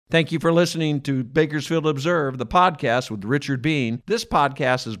Thank you for listening to Bakersfield Observe, the podcast with Richard Bean. This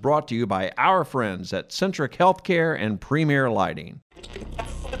podcast is brought to you by our friends at Centric Healthcare and Premier Lighting.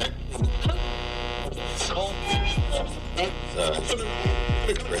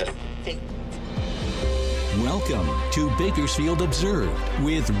 Welcome to Bakersfield Observed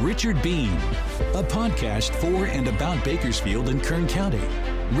with Richard Bean, a podcast for and about Bakersfield and Kern County.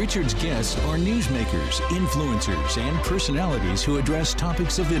 Richard's guests are newsmakers, influencers, and personalities who address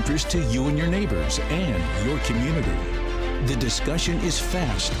topics of interest to you and your neighbors and your community. The discussion is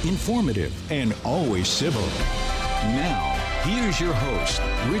fast, informative, and always civil. Now, here's your host,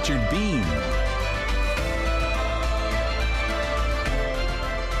 Richard Bean.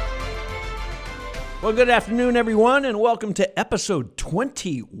 Well, good afternoon, everyone, and welcome to episode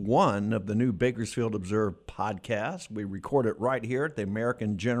 21 of the new Bakersfield Observe podcast. We record it right here at the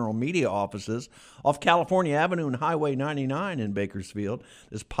American General Media offices off California Avenue and Highway 99 in Bakersfield.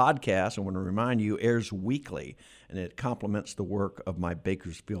 This podcast, I want to remind you, airs weekly, and it complements the work of my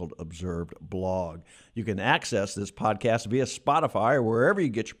Bakersfield Observed blog. You can access this podcast via Spotify or wherever you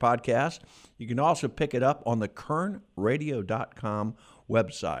get your podcasts. You can also pick it up on the kernradio.com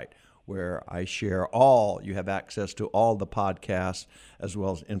website, where I share you have access to all the podcasts as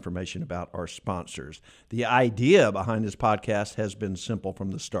well as information about our sponsors. The idea behind this podcast has been simple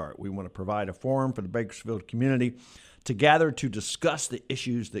from the start. We want to provide a forum for the Bakersfield community to gather to discuss the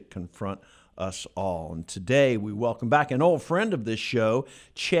issues that confront us all. And today we welcome back an old friend of this show,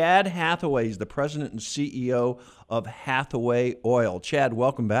 Chad Hathaway. He's the president and CEO of Hathaway Oil. Chad,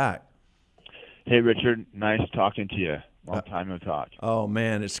 welcome back. Hey, Richard. Nice talking to you. Long time no talk. Oh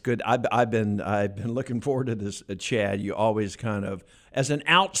man, it's good. I've been looking forward to this, Chad. You always kind of, as an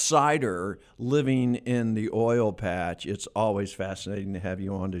outsider living in the oil patch, it's always fascinating to have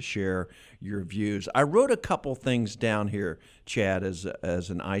you on to share your views. I wrote a couple things down here, Chad, as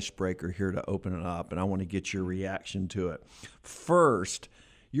an icebreaker here to open it up, and I want to get your reaction to it. First,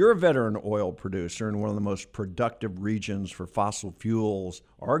 you're a veteran oil producer in one of the most productive regions for fossil fuels,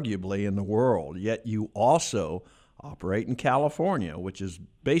 arguably, in the world. Yet you also operate in California, which has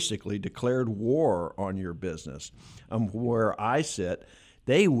basically declared war on your business. Where I sit,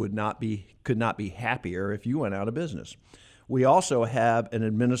 they could not be happier if you went out of business. We also have an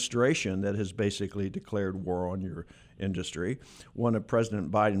administration that has basically declared war on your industry. One of President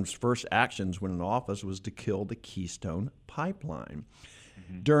Biden's first actions when in office was to kill the Keystone Pipeline.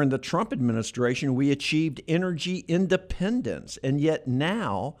 During the Trump administration, we achieved energy independence, and yet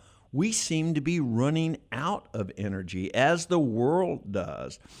now we seem to be running out of energy, as the world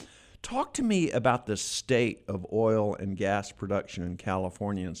does. Talk to me about the state of oil and gas production in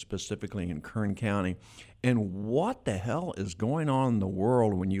California, and specifically in Kern County, and what the hell is going on in the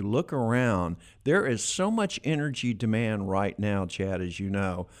world when you look around. There is so much energy demand right now, Chad, as you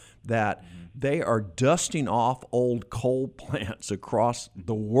know, that they are dusting off old coal plants across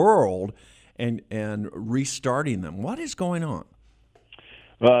the world and restarting them. What is going on?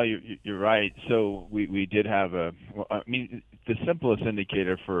 Well, you're right. So we did have the simplest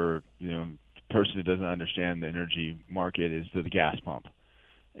indicator for the person who doesn't understand the energy market is the gas pump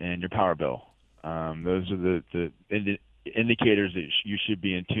and your power bill. Those are the indicators that you should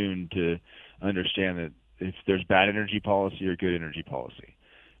be in tune to understand that if there's bad energy policy or good energy policy.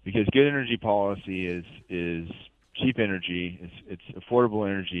 Because good energy policy is cheap energy, it's affordable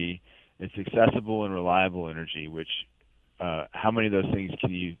energy, it's accessible and reliable energy, which how many of those things can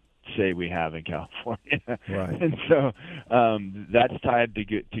you say we have in California? Right. And so that's tied to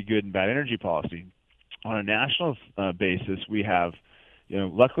good and bad energy policy. On a national basis, we have,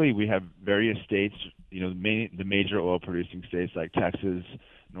 luckily we have various states, the major oil producing states like Texas,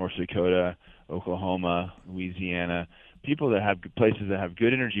 North Dakota, Oklahoma, Louisiana, places that have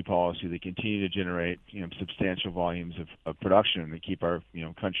good energy policy that continue to generate substantial volumes of production and that keep our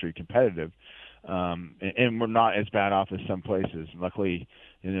country competitive. And we're not as bad off as some places. Luckily,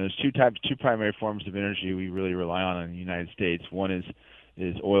 there's two primary forms of energy we really rely on in the United States. One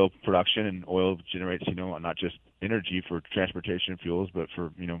is oil production, and oil generates not just energy for transportation fuels, but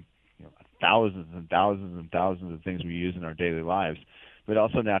for thousands and thousands and thousands of things we use in our daily lives. But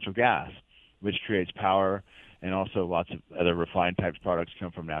also natural gas, which creates power, and also lots of other refined types products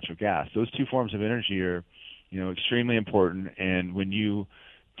come from natural gas. Those two forms of energy are extremely important. And when you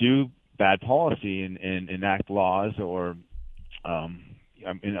do bad policy and enact laws, or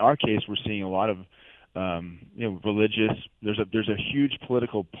in our case, we're seeing a lot of religious. There's a huge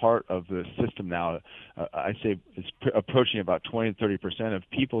political part of the system now. I'd say it's approaching about 20 to 30% of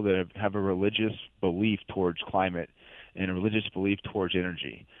people that have a religious belief towards climate and a religious belief towards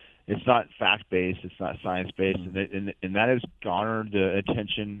energy. It's not fact-based. It's not science-based, and that has garnered the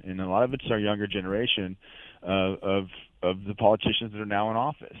attention, and a lot of it's our younger generation of the politicians that are now in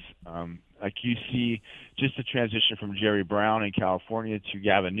office. Like you see just the transition from Jerry Brown in California to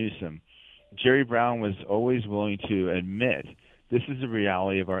Gavin Newsom. Jerry Brown was always willing to admit this is the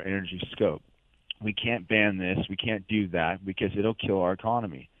reality of our energy scope. We can't ban this. We can't do that because it'll kill our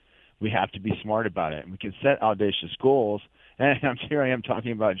economy. We have to be smart about it. And we can set audacious goals. And here I am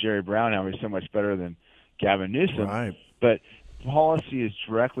talking about Jerry Brown, how he's so much better than Gavin Newsom. Right. But policy is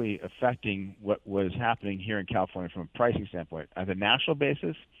directly affecting what was happening here in California from a pricing standpoint. At a national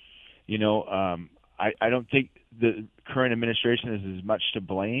basis, I don't think the current administration is as much to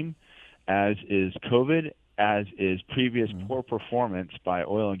blame as is COVID, as is previous poor performance by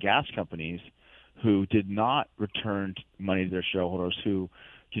oil and gas companies who did not return money to their shareholders, who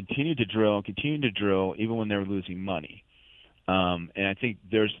continued to drill even when they were losing money. And I think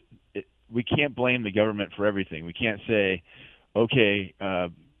we can't blame the government for everything. We can't say, okay,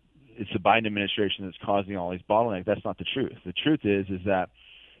 it's the Biden administration that's causing all these bottlenecks. That's not the truth. The truth is that,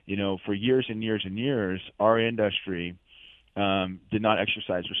 for years and years and years, our industry did not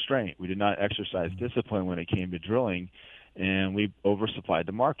exercise restraint. We did not exercise discipline when it came to drilling, and we oversupplied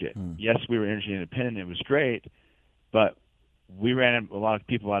the market. Yes, we were energy independent. It was great, but we ran a lot of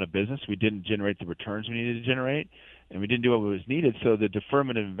people out of business. We didn't generate the returns we needed to generate, and we didn't do what was needed. So the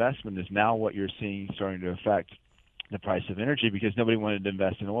deferment of investment is now what you're seeing starting to affect the price of energy because nobody wanted to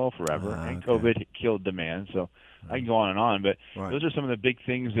invest in oil forever, and COVID killed demand. So I can go on and on, but those are some of the big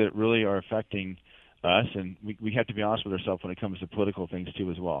things that really are affecting us, and we have to be honest with ourselves when it comes to political things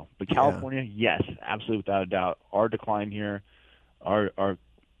too as well. But California, yes, absolutely without a doubt, our decline here, our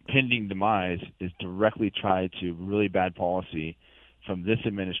pending demise is directly tied to really bad policy from this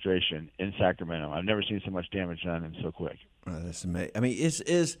administration in Sacramento. I've never seen so much damage done and so quick. That's amazing. I mean,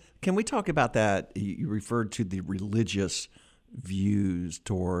 can we talk about that? You referred to the religious views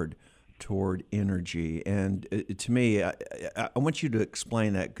toward energy, and to me, I want you to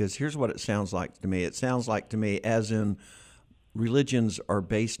explain that, because here's what it sounds like to me. It sounds like to me as in religions are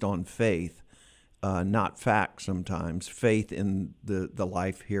based on faith, not fact sometimes, faith in the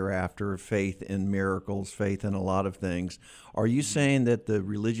life hereafter, faith in miracles, faith in a lot of things. Are you saying that the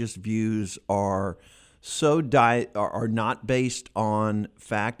religious views are are not based on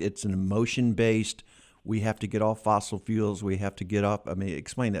fact? It's an emotion-based, we have to get off fossil fuels, we have to get up. I mean,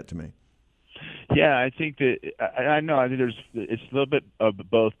 explain that to me. Yeah, I think that I know. I think it's a little bit of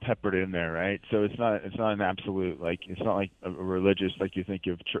both peppered in there, right? So it's not an absolute, like it's not like a religious, like you think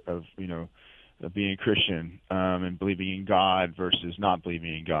of being a Christian and believing in God versus not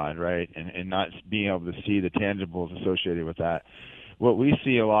believing in God, right? And not being able to see the tangibles associated with that. What we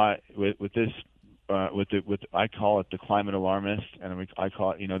see a lot with this. I call it the climate alarmists, and I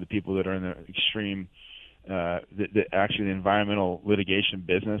call it the people that are in the extreme, actually the environmental litigation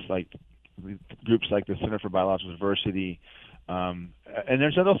business, like groups like the Center for Biological Diversity, and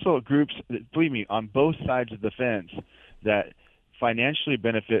there's also groups that, believe me, on both sides of the fence that financially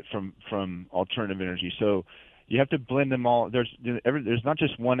benefit from alternative energy. So you have to blend them all. There's not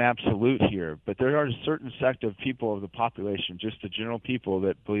just one absolute here, but there are a certain sect of people of the population, just the general people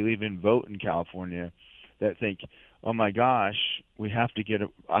that believe in vote in California, that think, oh my gosh, we have to get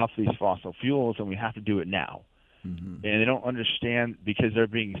off these fossil fuels and we have to do it now. Mm-hmm. And they don't understand because they're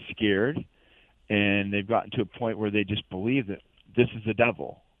being scared, and they've gotten to a point where they just believe that this is the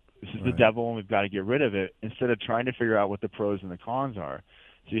devil. This is the devil, and we've got to get rid of it, instead of trying to figure out what the pros and the cons are.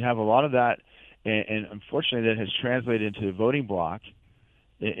 So you have a lot of that. And unfortunately, that has translated into a voting bloc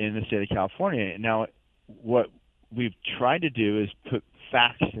in the state of California. Now, what we've tried to do is put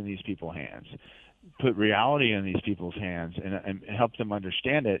facts in these people's hands, put reality in these people's hands, and help them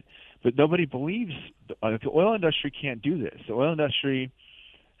understand it. But nobody believes the oil industry can't do this. The oil industry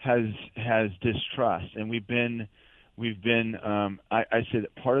has distrust, and we've been. I say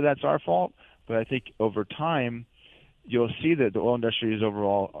that part of that's our fault, but I think over time, you'll see that the oil industry is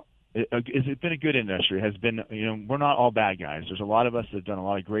overall. It's been a good industry. It has been, we're not all bad guys. There's a lot of us that have done a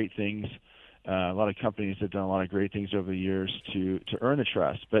lot of great things. A lot of companies that have done a lot of great things over the years to earn the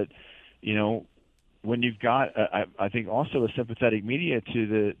trust. But, when you've got, I think also a sympathetic media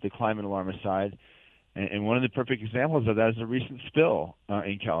to the climate alarmist side, and one of the perfect examples of that is the recent spill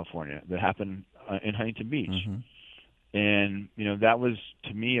in California that happened in Huntington Beach. Mm-hmm. And, that was,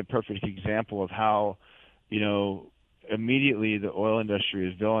 to me, a perfect example of how, immediately the oil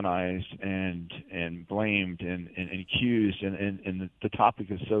industry is villainized and blamed and accused, and the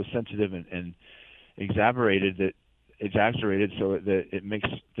topic is so sensitive and exaggerated so that it makes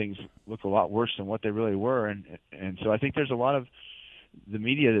things look a lot worse than what they really were. And so I think there's a lot of the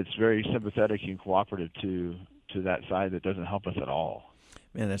media that's very sympathetic and cooperative to that side that doesn't help us at all.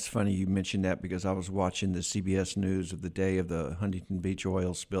 Man, that's funny you mentioned that because I was watching the CBS News of the day of the Huntington Beach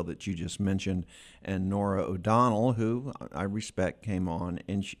oil spill that you just mentioned, and Nora O'Donnell, who I respect, came on,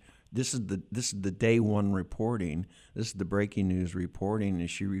 and this is the day one reporting. This is the breaking news reporting, and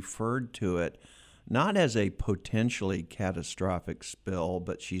she referred to it not as a potentially catastrophic spill,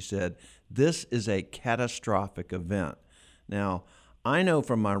 but she said this is a catastrophic event. Now, I know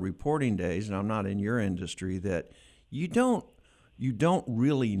from my reporting days, and I'm not in your industry, that you don't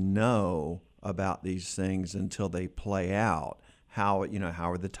really know about these things until they play out. How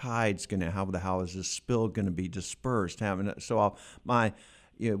are the tides going to? How is this spill going to be dispersed? When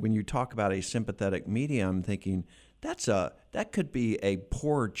you talk about a sympathetic media, I'm thinking that could be a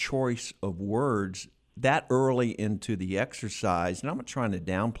poor choice of words that early into the exercise. And I'm not trying to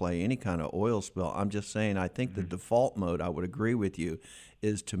downplay any kind of oil spill. I'm just saying I think the default mode, I would agree with you,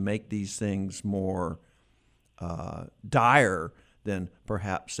 is to make these things more dire than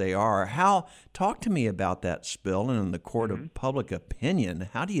perhaps they are. Talk to me about that spill, and in the court of public opinion,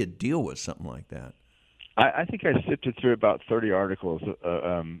 how do you deal with something like that? I think I sifted through about 30 articles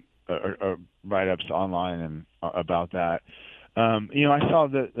or write-ups online and about that. I saw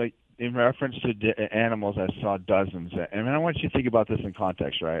that, like, in reference to animals, I saw dozens. And I want you to think about this in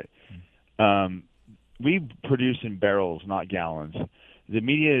context, right? We produce in barrels, not gallons. The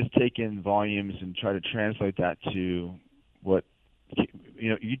media has taken volumes and try to translate that to what,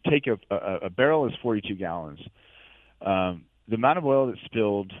 you take a barrel is 42 gallons. The amount of oil that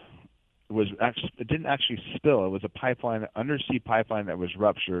spilled it didn't actually spill. It was a pipeline, undersea pipeline that was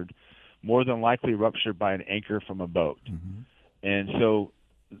ruptured, more than likely ruptured by an anchor from a boat. Mm-hmm. And so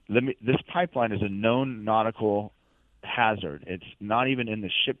this pipeline is a known nautical hazard. It's not even in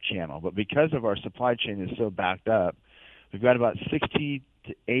the ship channel, but because of our supply chain is so backed up, we've got about 60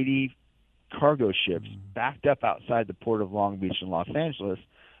 to 80 cargo ships backed up outside the port of Long Beach in Los Angeles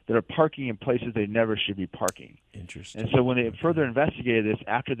that are parking in places they never should be parking. Interesting. And so when they further investigated this,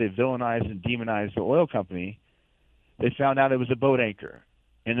 after they villainized and demonized the oil company, they found out it was a boat anchor.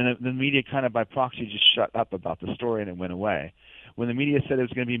 And then the media kind of by proxy just shut up about the story, and it went away. When the media said it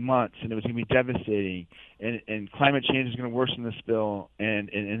was going to be months and it was going to be devastating and climate change is going to worsen the spill and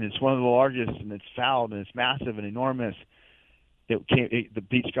it's one of the largest and it's fouled and it's massive and enormous, the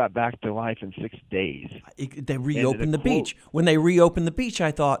beach got back to life in 6 days. They reopened the beach. When they reopened the beach,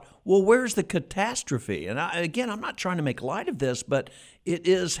 I thought, well, where's the catastrophe? And I'm not trying to make light of this, but it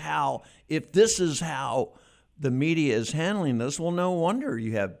is if this is how the media is handling this, well, no wonder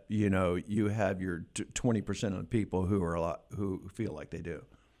you have your 20% of the people who feel like they do.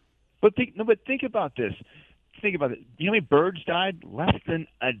 But think about this. Think about it. You know how many birds died? Less than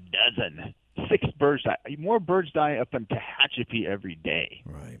a dozen. 6 birds die. More birds die up in Tehachapi every day.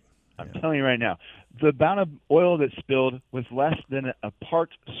 Right. I'm telling you right now. The amount of oil that spilled was less than a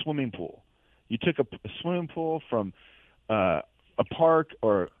parked swimming pool. You took a swimming pool from a park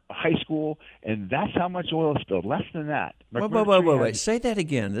or a high school, and that's how much oil spilled. Less than that. Wait. Say that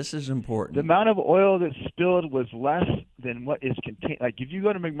again. This is important. The amount of oil that spilled was less than what is contained. Like if you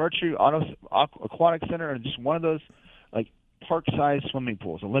go to McMurtry Aquatic Center and just one of those, like, park-sized swimming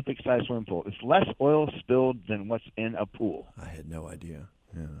pools, Olympic-sized swimming pool, it's less oil spilled than what's in a pool. I had no idea.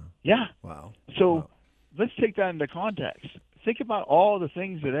 Yeah. Wow. So let's take that into context. Think about all the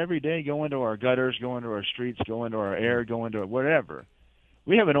things that every day go into our gutters, go into our streets, go into our air, go into whatever.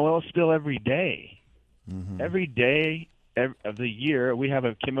 We have an oil spill every day. Mm-hmm. Every day of the year, we have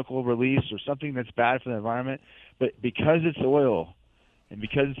a chemical release or something that's bad for the environment. But because it's oil and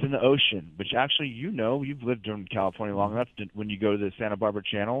because it's in the ocean, which actually, you've lived in California long enough when you go to the Santa Barbara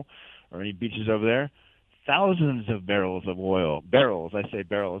Channel or any beaches over there, thousands of barrels of oil, I say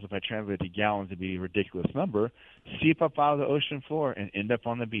barrels, if I translate to gallons, it'd be a ridiculous number, seep up out of the ocean floor and end up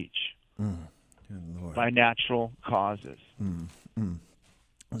on the beach by natural causes.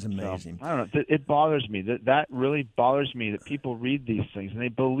 It's amazing. So, I don't know. It bothers me. That really bothers me that people read these things and they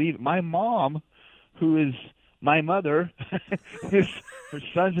believe. My mom, who is my mother, her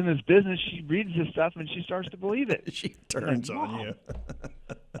son's in this business, she reads this stuff and she starts to believe it. She turns on you.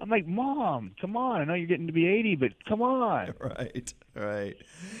 I'm like, Mom, come on. I know you're getting to be 80, but come on. Right.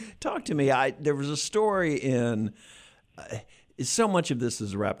 Talk to me. There was a story in so much of this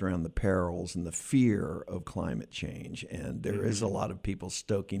is wrapped around the perils and the fear of climate change, and there is a lot of people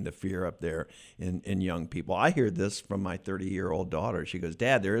stoking the fear up there in young people. I hear this from my 30-year-old daughter. She goes,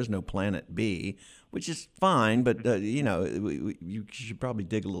 Dad, there is no planet B, which is fine, but you should probably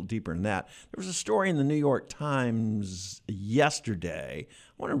dig a little deeper in that. There was a story in the New York Times yesterday.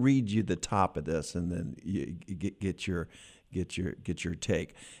 I want to read you the top of this and then you get your get your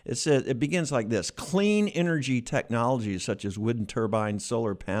take. It says it begins like this: clean energy technologies such as wind turbines,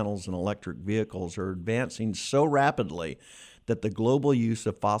 solar panels, and electric vehicles are advancing so rapidly that the global use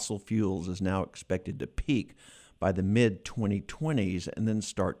of fossil fuels is now expected to peak by the mid-2020s and then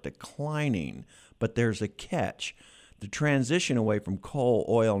start declining. But there's a catch. The transition away from coal,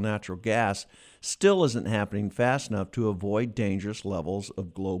 oil, natural gas still isn't happening fast enough to avoid dangerous levels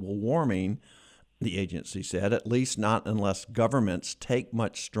of global warming, the agency said, at least not unless governments take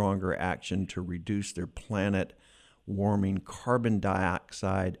much stronger action to reduce their planet-warming carbon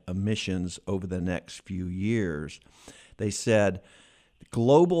dioxide emissions over the next few years. They said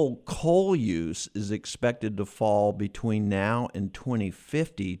global coal use is expected to fall between now and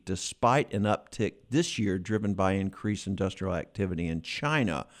 2050, despite an uptick this year driven by increased industrial activity in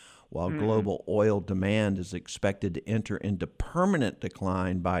China, while global oil demand is expected to enter into permanent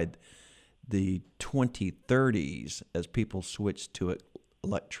decline by the 2030s as people switch to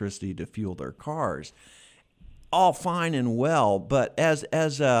electricity to fuel their cars. All fine and well, but as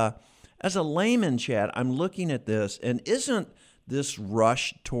a layman, Chad, I'm looking at this, and isn't this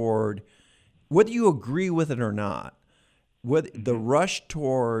rush toward, whether you agree with it or not, with the rush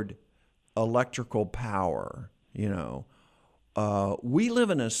toward electrical power, we live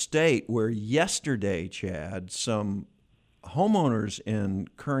in a state where yesterday, Chad, some homeowners in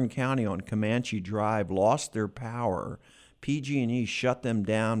Kern County on Comanche Drive lost their power. PG&E shut them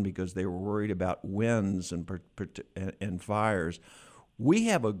down because they were worried about winds and fires. We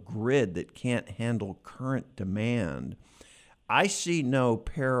have a grid that can't handle current demand. I see no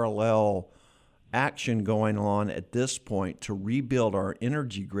parallel action going on at this point to rebuild our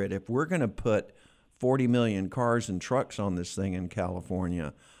energy grid. If we're going to put 40 million cars and trucks on this thing in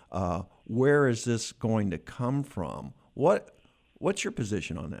California, where is this going to come from? What's your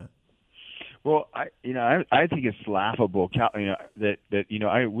position on that? Well, I think it's laughable. We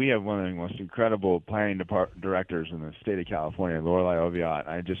have one of the most incredible planning directors in the state of California, Lorelei Oviatt.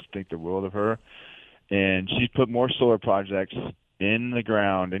 I just think the world of her, and she's put more solar projects in the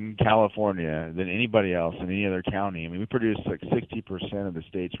ground in California than anybody else in any other county. I mean, we produce like 60% of the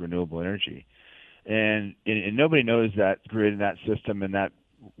state's renewable energy, and nobody knows that grid and that system and that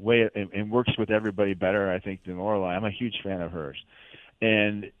way and works with everybody better, I think, than Lorelei. I'm a huge fan of hers.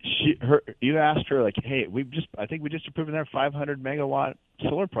 And you asked her, like, hey, I think we just approved another 500 megawatt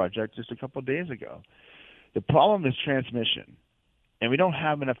solar project just a couple of days ago. The problem is transmission, and we don't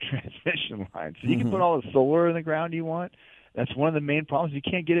have enough transmission lines. So you can put all the solar in the ground you want. That's one of the main problems. You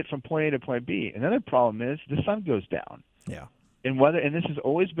can't get it from point A to point B. Another problem is the sun goes down. Yeah. And this has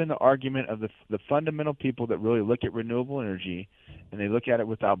always been the argument of the fundamental people that really look at renewable energy, and they look at it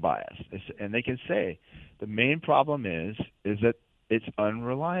without bias. And they can say the main problem is that it's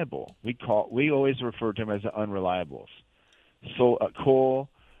unreliable. We always refer to them as the unreliables. So coal,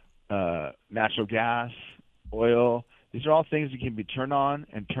 natural gas, oil, these are all things that can be turned on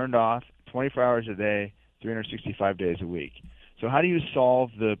and turned off 24 hours a day, 365 days a week. So how do you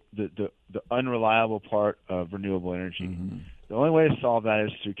solve the unreliable part of renewable energy? Mm-hmm. The only way to solve that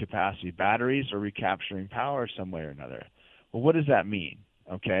is through capacity. Batteries or recapturing power some way or another. Well, what does that mean?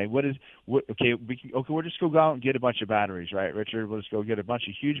 Okay, we'll just go out and get a bunch of batteries, right, Richard? We'll just go get a bunch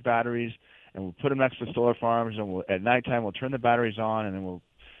of huge batteries, and we'll put them next to solar farms, and at nighttime we'll turn the batteries on, and then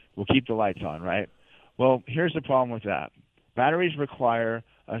we'll keep the lights on, right? Well, here's the problem with that. Batteries require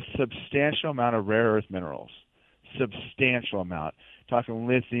a substantial amount of rare earth minerals, substantial amount. Talking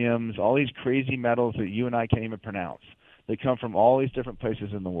lithiums, all these crazy metals that you and I can't even pronounce. They come from all these different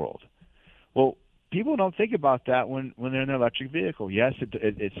places in the world. Well, people don't think about that when they're in their electric vehicle. Yes,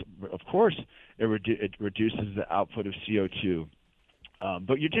 it's of course it reduces the output of CO2,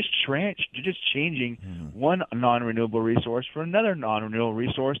 but you're just changing one non-renewable resource for another non-renewable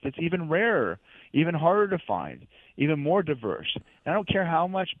resource that's even rarer, even harder to find, even more diverse. And I don't care how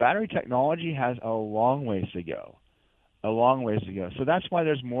much battery technology has a long ways to go, So that's why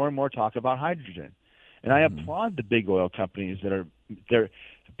there's more and more talk about hydrogen. And I applaud the big oil companies they're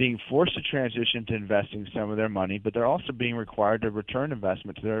being forced to transition to investing some of their money, but they're also being required to return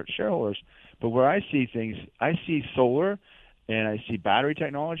investment to their shareholders. But where I see things, I see solar and I see battery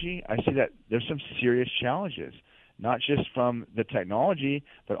technology, I see that there's some serious challenges, not just from the technology,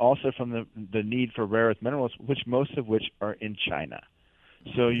 but also from the need for rare earth minerals, most of which are in China.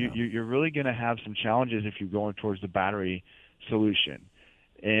 So you're really going to have some challenges if you're going towards the battery solution.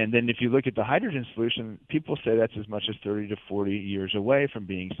 And then if you look at the hydrogen solution, people say that's as much as 30 to 40 years away from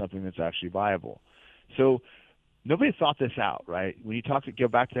being something that's actually viable. So nobody thought this out, right? When you go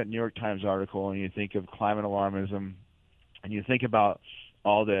back to that New York Times article and you think of climate alarmism and you think about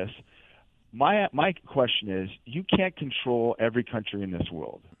all this, my question is, you can't control every country in this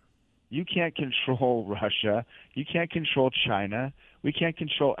world. You can't control Russia. You can't control China. We can't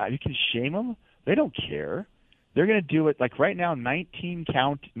control. You can shame them. They don't care. They're going to do it. Like right now, 19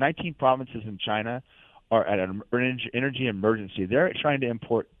 provinces in China are at an energy emergency. They're trying to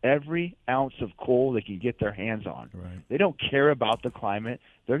import every ounce of coal they can get their hands on. Right. They don't care about the climate.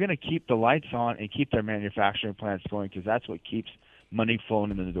 They're going to keep the lights on and keep their manufacturing plants going because that's what keeps money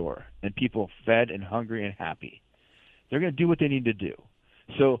flowing in the door and people fed and hungry and happy. They're going to do what they need to do.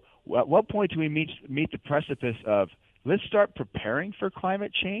 So at what point do we meet the precipice of let's start preparing for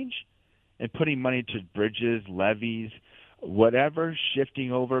climate change and putting money to bridges, levees, whatever,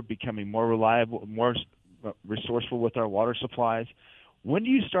 shifting over, becoming more reliable, more resourceful with our water supplies? When do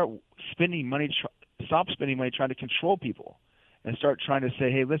you start spending money, stop spending money trying to control people and start trying to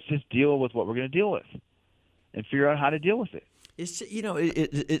say, hey, let's just deal with what we're going to deal with and figure out how to deal with it? It's,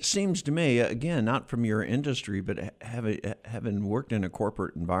 it seems to me, again, not from your industry, but having worked in a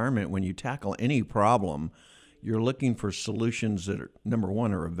corporate environment, when you tackle any problem, you're looking for solutions that are, number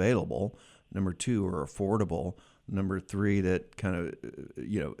one, are available, number two, are affordable, number three, that kind of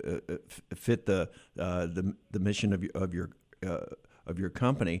fit the mission of your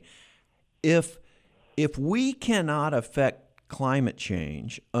company. If we cannot affect climate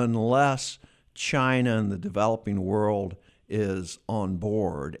change unless China and the developing world is on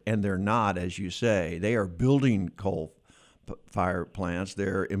board, and they're not, as you say, they are building coal fire plants.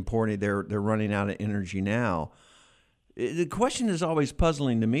 They're importing. They're running out of energy now. The question is always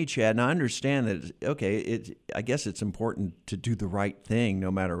puzzling to me, Chad. And I understand that. I guess it's important to do the right thing, no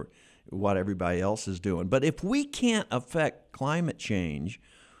matter what everybody else is doing. But if we can't affect climate change,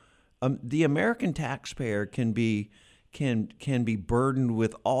 the American taxpayer can be burdened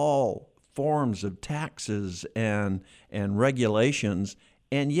with all forms of taxes and regulations,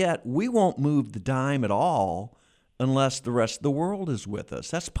 and yet we won't move the dime at all unless the rest of the world is with us.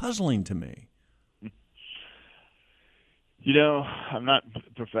 That's puzzling to me. You know, I'm not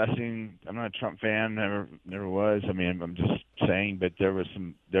a Trump fan, never was. I mean, I'm just saying, but there was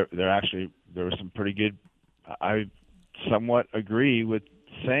some pretty good. I somewhat agree with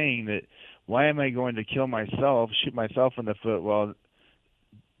saying that. Why am I going to kill myself, shoot myself in the foot? Well,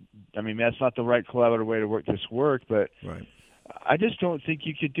 I mean, that's not the right collaborative way to work this work, but right. I just don't think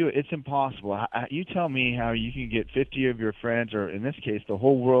you could do it. It's impossible. You tell me how you can get 50 of your friends, or in this case, the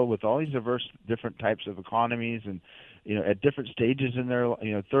whole world, with all these diverse, different types of economies and, at different stages in their,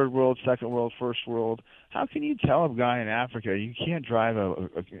 third world, second world, first world. How can you tell a guy in Africa you can't drive a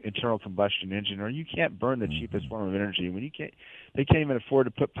internal combustion engine, or you can't burn the cheapest form of energy when they can't even afford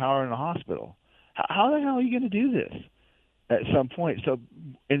to put power in a hospital? How the hell are you going to do this at some point? So,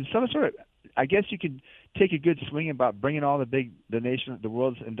 in some sort of, I guess you could take a good swing about bringing all the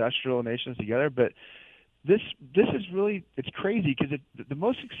world's industrial nations together, but this is really, it's crazy because the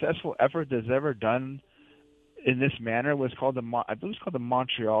most successful effort that's ever done in this manner was called the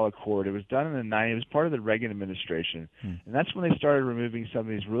Montreal Accord. It was done in the 90s. It was part of the Reagan administration, and that's when they started removing some of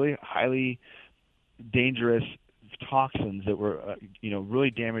these really highly dangerous toxins that were,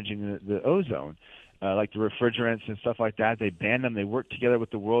 really damaging the ozone. Like the refrigerants and stuff like that. They banned them. They worked together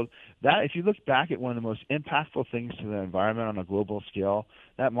with the world. That, if you look back at one of the most impactful things to the environment on a global scale,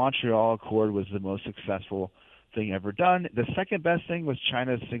 that Montreal Accord was the most successful thing ever done. The second best thing was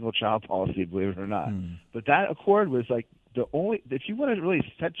China's single-child policy, believe it or not. But that accord was like the only, if you want to really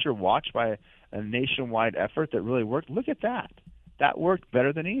set your watch by a nationwide effort that really worked, look at that. That worked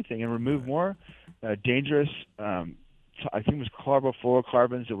better than anything and removed more dangerous, I think it was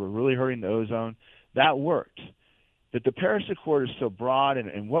chlorofluorocarbons that were really hurting the ozone. That worked. But the Paris Accord is so broad,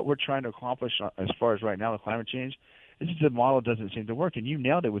 and what we're trying to accomplish as far as right now with climate change, is the model doesn't seem to work. And you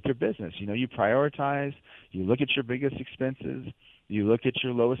nailed it with your business. You prioritize. You look at your biggest expenses. You look at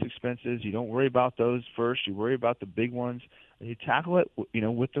your lowest expenses. You don't worry about those first. You worry about the big ones. And you tackle it,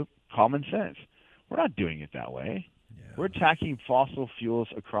 with the common sense. We're not doing it that way. Yeah. We're attacking fossil fuels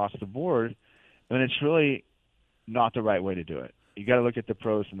across the board, and it's really not the right way to do it. You got to look at the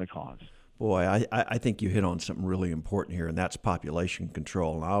pros and the cons. Boy, I think you hit on something really important here, and that's population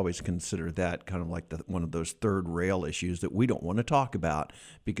control. And I always consider that kind of like one of those third rail issues that we don't want to talk about,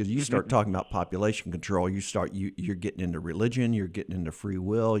 because you start talking about population control, you're getting into religion, you're getting into free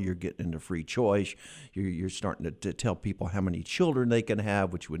will, you're getting into free choice, you're starting to tell people how many children they can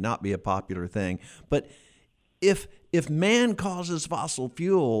have, which would not be a popular thing. But if man causes fossil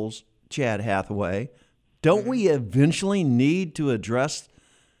fuels, Chad Hathaway, don't we eventually need to address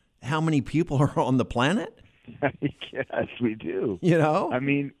how many people are on the planet? Yes, we do. I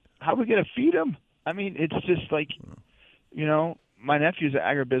mean, how are we going to feed them? I mean, it's just like, my nephew's an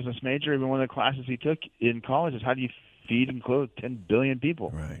agribusiness major. Even one of the classes he took in college is how do you feed and clothe 10 billion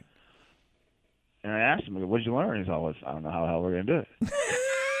people? Right. And I asked him, what did you learn? He's always, I don't know how the hell we're going to do it.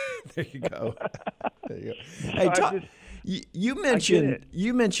 There you go. There you go. Hey, you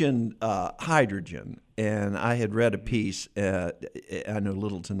mentioned hydrogen, and I had read a piece. I know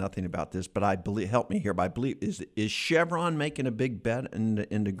little to nothing about this, but I believe, help me here. But I believe is Chevron making a big bet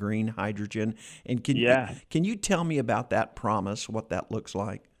into green hydrogen? And can you tell me about that promise? What that looks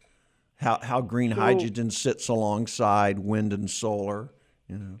like? How green hydrogen sits alongside wind and solar?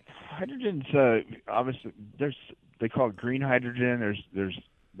 You know, hydrogen's obviously they call it green hydrogen.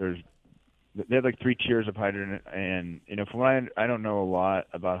 They have like 3 tiers of hydrogen, and from what I don't know a lot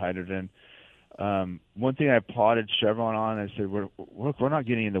about hydrogen. One thing I applauded Chevron on, I said, we're not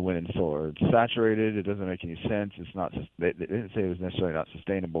getting into wind and solar. It's saturated. It doesn't make any sense. It's not. They didn't say it was necessarily not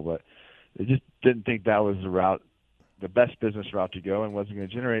sustainable, but they just didn't think that was the best business route to go, and wasn't going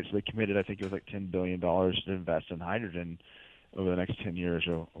to generate. So they committed, I think it was like $10 billion to invest in hydrogen over the next 10 years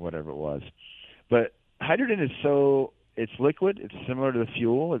or whatever it was. But hydrogen is it's liquid. It's similar to the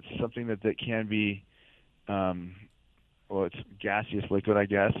fuel. It's something that can be, it's gaseous liquid, I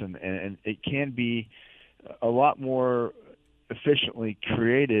guess, and it can be a lot more efficiently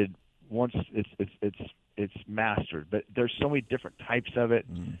created once it's mastered. But there's so many different types of it.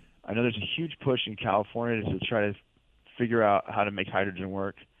 Mm. I know there's a huge push in California to try to figure out how to make hydrogen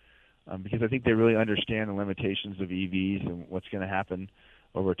work, because I think they really understand the limitations of EVs and what's going to happen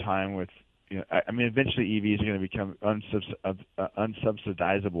over time with. Eventually EVs are going to become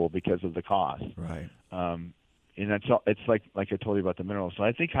unsubsidizable because of the cost. Right. And that's all. It's like I told you about the minerals. So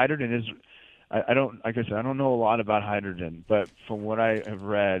I think hydrogen is. I don't know a lot about hydrogen, but from what I have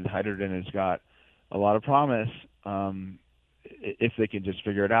read, hydrogen has got a lot of promise if they can just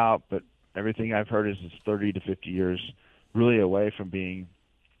figure it out. But everything I've heard is it's 30 to 50 years really away from being.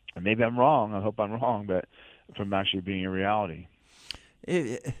 And maybe I'm wrong. I hope I'm wrong, but from actually being a reality.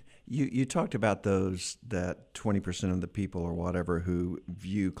 You talked about that 20% of the people or whatever who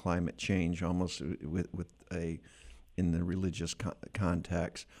view climate change almost in the religious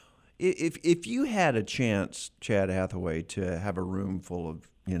context. If you had a chance, Chad Hathaway, to have a room full of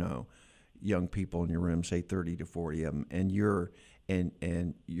young people in your room, say 30 to 40 of them, and you're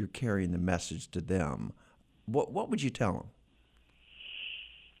carrying the message to them, what would you tell them?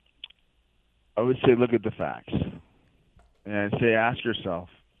 I would say look at the facts, and I'd say ask yourself.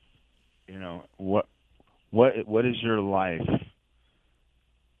 What does your life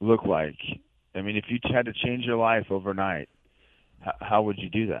look like? I mean, if you had to change your life overnight, how would you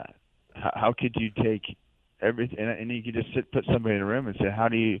do that? How could you take everything and you could just put somebody in a room and say, how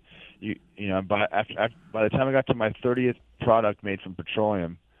do you by the time I got to my 30th product made from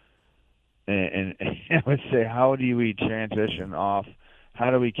petroleum, and I would say, how do we transition off?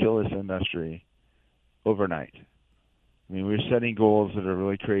 How do we kill this industry overnight? I mean, we're setting goals that are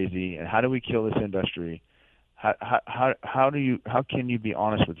really crazy. And how do we kill this industry? How can you be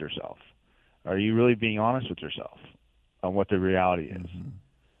honest with yourself? Are you really being honest with yourself on what the reality is? Mm-hmm.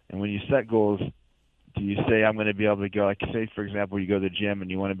 And when you set goals, do you say, I'm going to be able to go, like say, for example, you go to the gym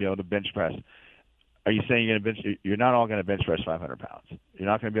and you want to be able to bench press. Are you saying you're not all going to bench press 500 pounds? You're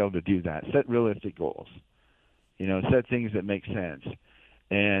not going to be able to do that. Set realistic goals. Set things that make sense.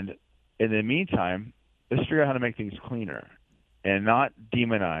 And in the meantime, let's figure out how to make things cleaner and not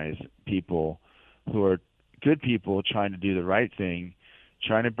demonize people who are good people trying to do the right thing,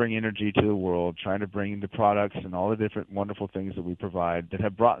 trying to bring energy to the world, trying to bring the products and all the different wonderful things that we provide that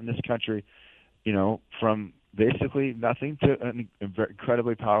have brought in this country, from basically nothing to an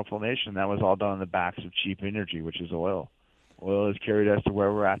incredibly powerful nation. That was all done on the backs of cheap energy, which is oil. Oil has carried us to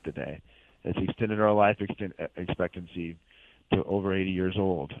where we're at today. It's extended our life expectancy to over 80 years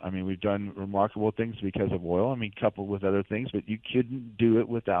old. I mean, we've done remarkable things because of oil. I mean, coupled with other things, but you couldn't do it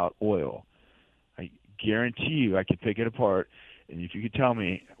without oil. I guarantee you I could pick it apart, and if you could tell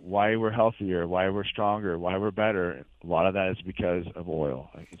me why we're healthier, why we're stronger, why we're better, a lot of that is because of oil.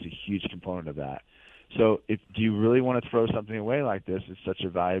 It's a huge component of that. So do you really want to throw something away like this? It's such a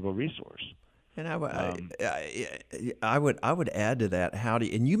valuable resource. And I would add to that,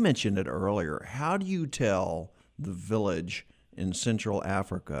 and you mentioned it earlier, how do you tell the village in Central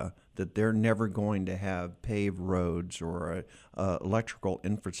Africa that they're never going to have paved roads or electrical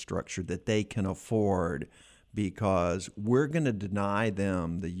infrastructure that they can afford because we're going to deny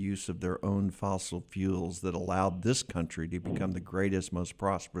them the use of their own fossil fuels that allowed this country to become the greatest, most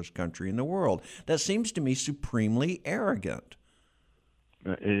prosperous country in the world? That seems to me supremely arrogant.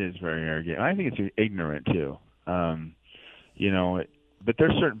 It is very arrogant. I think it's ignorant too. But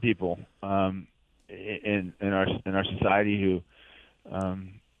there's certain people in our society who, Let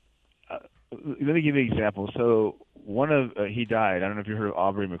me give you an example. So he died. I don't know if you heard of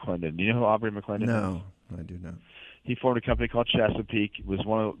Aubrey McClendon. Do you know who Aubrey McClendon is? No, I do not. He formed a company called Chesapeake. It was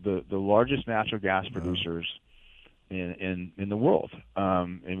one of the largest natural gas producers in the world.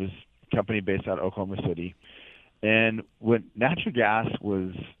 It was a company based out of Oklahoma City. And when natural gas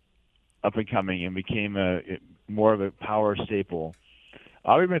was up and coming and became more of a power staple,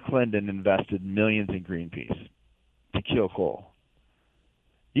 Aubrey McClendon invested millions in Greenpeace to kill coal.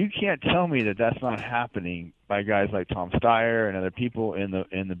 You can't tell me that that's not happening by guys like Tom Steyer and other people in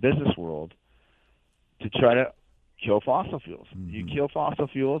the business world to try to kill fossil fuels. Mm-hmm. You kill fossil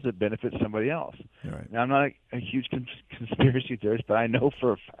fuels, it benefits somebody else. Right. Now, I'm not a huge conspiracy theorist, but I know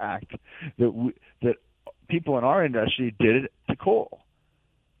for a fact that people in our industry did it to coal.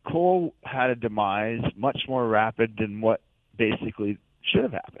 Coal had a demise much more rapid than what basically should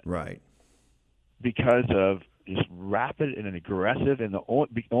have happened. Right. Because of just rapid and aggressive, and the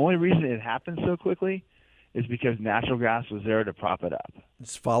only reason it happened so quickly is because natural gas was there to prop it up.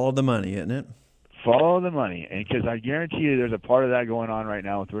 It's follow the money, isn't it? Follow the money, and because I guarantee you there's a part of that going on right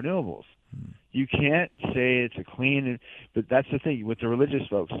now with renewables. You can't say it's a clean, but that's the thing with the religious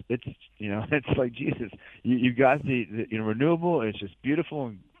folks. It's it's like Jesus. You got the renewable. It's just beautiful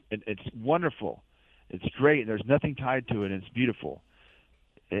and it's wonderful. It's great. There's nothing tied to it. And it's beautiful.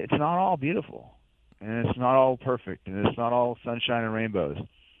 It's not all beautiful, and it's not all perfect, and it's not all sunshine and rainbows.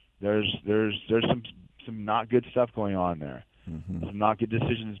 There's some not good stuff going on there. Mm-hmm. Some not good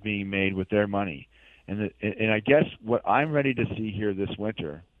decisions being made with their money, and I guess what I'm ready to see here this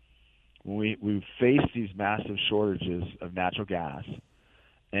winter, when we face these massive shortages of natural gas,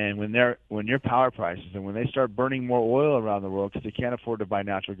 and when your power prices and when they start burning more oil around the world because they can't afford to buy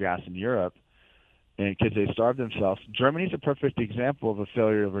natural gas in Europe, and because they starve themselves. Germany's a perfect example of a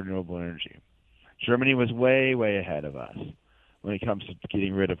failure of renewable energy. Germany was way, way ahead of us when it comes to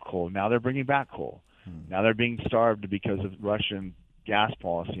getting rid of coal. Now they're bringing back coal. Now they're being starved because of Russian gas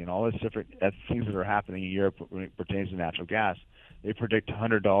policy and all these different things that are happening in Europe when it pertains to natural gas. They predict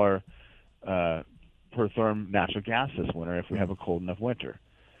 $100 per therm natural gas this winter if we have a cold enough winter,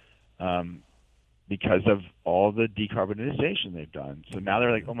 because of all the decarbonization they've done. So now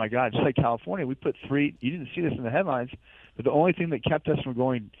they're like, oh my God, just like California, we put 3. You didn't see this in the headlines, but the only thing that kept us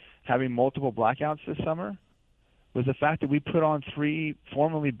from having multiple blackouts this summer was the fact that we put on 3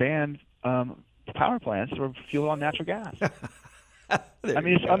 formerly banned power plants that were fueled on natural gas. I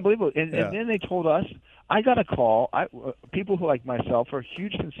mean, it's unbelievable. And then they told us, I got a call. People who, like myself, are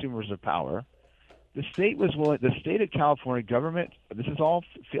huge consumers of power. The state was willing. The state of California government. This is all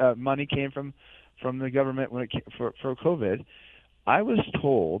money came from the government when it came for COVID. I was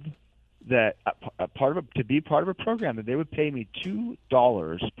told that to be part of a program that they would pay me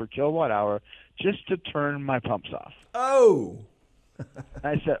 $2 per kilowatt hour just to turn my pumps off. Oh,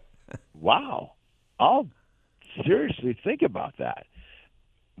 I said, wow, I'll seriously think about that.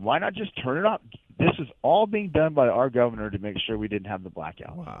 Why not just turn it off? This is all being done by our governor to make sure we didn't have the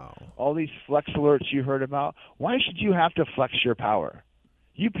blackout. Wow. All these flex alerts you heard about, why should you have to flex your power?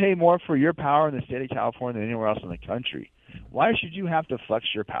 You pay more for your power in the state of California than anywhere else in the country. Why should you have to flex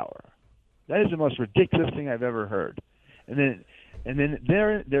your power? That is the most ridiculous thing I've ever heard. And then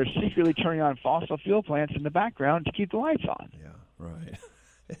they're secretly turning on fossil fuel plants in the background to keep the lights on. Yeah, right.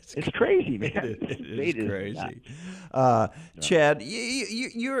 It's crazy, man. It is crazy. Chad,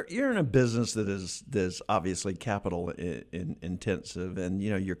 you're in a business that is obviously capital intensive, and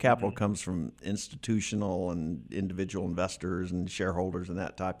your capital comes from institutional and individual investors and shareholders and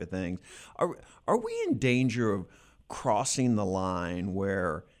that type of thing. Are we in danger of crossing the line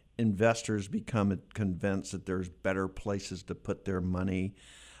where investors become convinced that there's better places to put their money?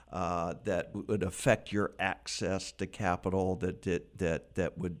 That would affect your access to capital,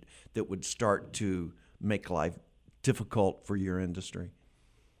 that would start to make life difficult for your industry?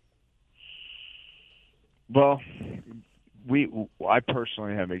 Well, I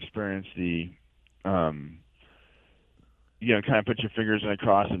personally have experienced the, kind of put your fingers in a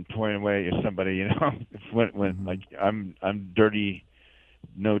cross and point away at somebody. When like I'm dirty.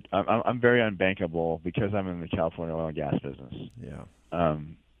 No, I'm very unbankable because I'm in the California oil and gas business. Yeah.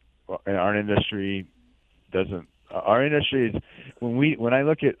 And our industry doesn't. Our industry is when I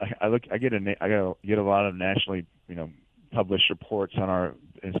get a lot of nationally published reports on our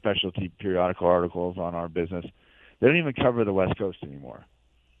and specialty periodical articles on our business. They don't even cover the West Coast anymore.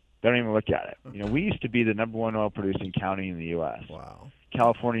 They don't even look at it. We used to be the number 1 oil producing county in the U.S. Wow.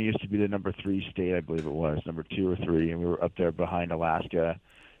 California used to be the number 3 state, I believe it was, number 2 or 3, and we were up there behind Alaska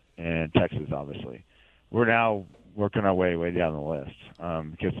and Texas, obviously. We're now working our way down the list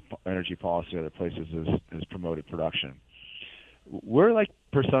because energy policy in other places has promoted production. we're like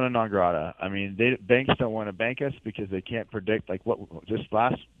persona non grata. I mean, banks don't want to bank us because they can't predict. Like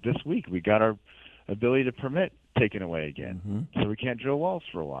this week, we got our ability to permit taken away again, so we can't drill wells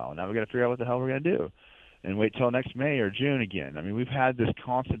for a while. Now we got to figure out what the hell we're going to do, and wait till next May or June again. I mean, we've had this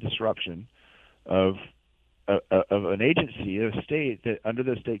constant disruption of an agency, a state that under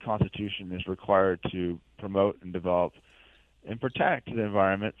the state constitution is required to promote and develop and protect the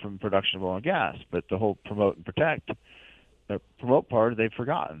environment from production of oil and gas. But the whole promote and protect, the promote part, they've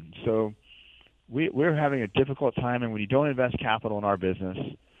forgotten. So we're having a difficult time, and when you don't invest capital in our business,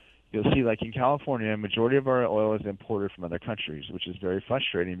 you'll see, like in California, a majority of our oil is imported from other countries, which is very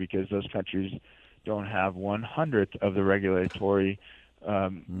frustrating because those countries don't have 1/100th of the regulatory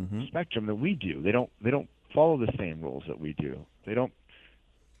spectrum that we do. They don't follow the same rules that we do. They don't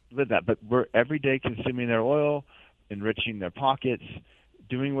live that, but we're every day consuming their oil, enriching their pockets,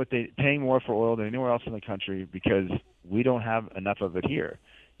 paying more for oil than anywhere else in the country because we don't have enough of it here.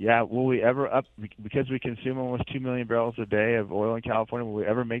 Yeah, will we ever because we consume almost 2 million barrels a day of oil in California, will we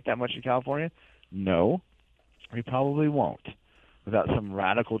ever make that much in California? No, we probably won't without some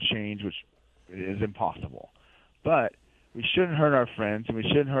radical change, which is impossible. But we shouldn't hurt our friends, and we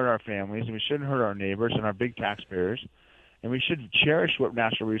shouldn't hurt our families, and we shouldn't hurt our neighbors and our big taxpayers, and we should cherish what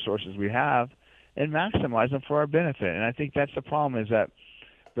natural resources we have and maximize them for our benefit. And I think that's the problem, is that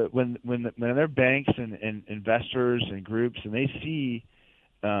when they're banks and investors and groups, and they see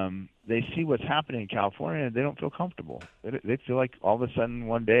what's happening in California, they don't feel comfortable. They feel like all of a sudden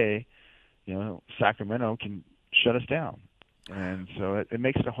one day, Sacramento can shut us down. And so it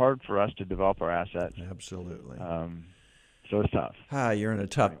makes it hard for us to develop our assets. Absolutely. So it's tough. You're in a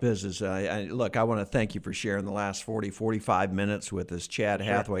tough business. Look, I want to thank you for sharing the last 45 minutes with us, Chad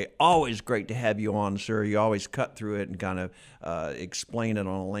Hathaway. Always great to have you on, sir. You always cut through it and kind of explain it on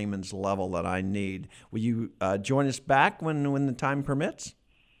a layman's level that I need. Will you join us back when the time permits?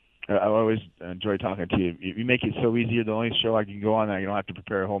 I always enjoy talking to you. You make it so easy. You're the only show I can go on that you don't have to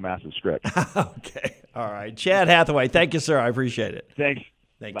prepare a whole massive script. Okay. All right. Chad Hathaway, thank you, sir. I appreciate it. Thanks.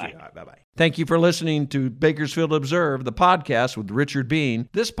 Thank Bye. you. All right, bye-bye. Thank you for listening to Bakersfield Observe, the podcast with Richard Bean.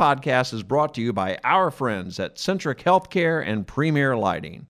 This podcast is brought to you by our friends at Centric Healthcare and Premier Lighting.